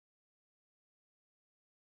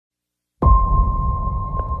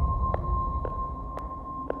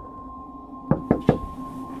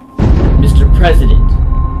President,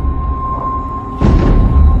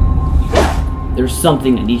 there's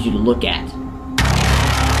something I need you to look at.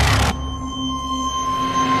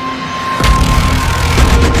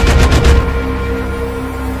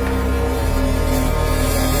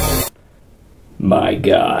 My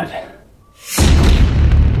God.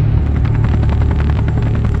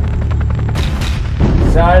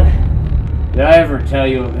 Son, did I ever tell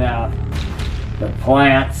you about the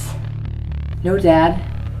plants? No, Dad.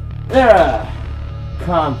 They're a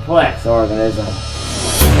complex organism.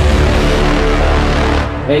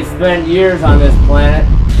 They spent years on this planet.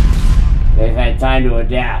 They've had time to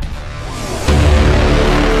adapt.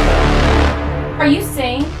 Are you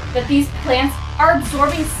saying that these plants are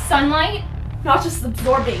absorbing sunlight? Not just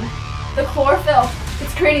absorbing. The chlorophyll,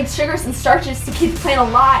 it's creating sugars and starches to keep the plant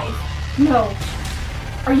alive. No.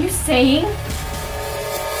 Are you saying?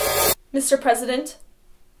 Mr. President,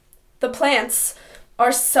 the plants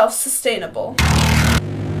are self-sustainable.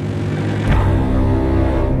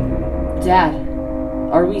 Dad,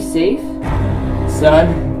 are we safe?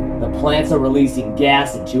 Son, the plants are releasing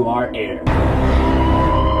gas into our air.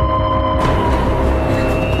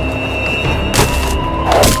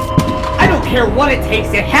 I don't care what it takes,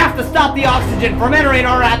 it has to stop the oxygen from entering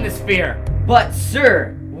our atmosphere! But,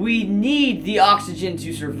 sir, we need the oxygen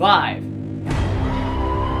to survive.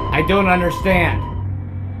 I don't understand.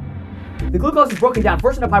 The glucose is broken down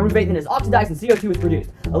first into pyruvate, then is oxidized and CO2 is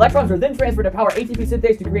produced. Electrons are then transferred to power ATP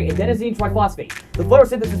synthase to create adenosine triphosphate. The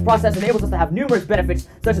photosynthesis process enables us to have numerous benefits,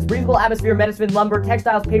 such as breathable atmosphere, medicine, lumber,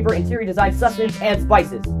 textiles, paper, interior design, sustenance, and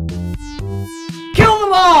spices. Kill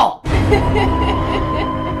them all!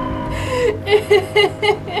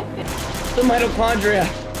 The mitochondria.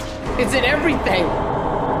 It's in everything.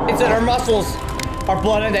 It's in our muscles, our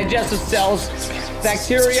blood and digestive cells,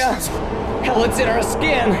 bacteria. Hell, it's in our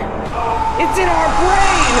skin. It's in our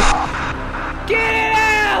brain. Get it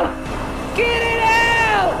out! Get it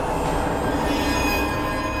out!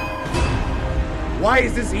 Why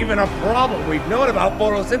is this even a problem? We've known about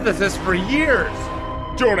photosynthesis for years.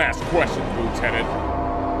 Don't ask questions, Lieutenant.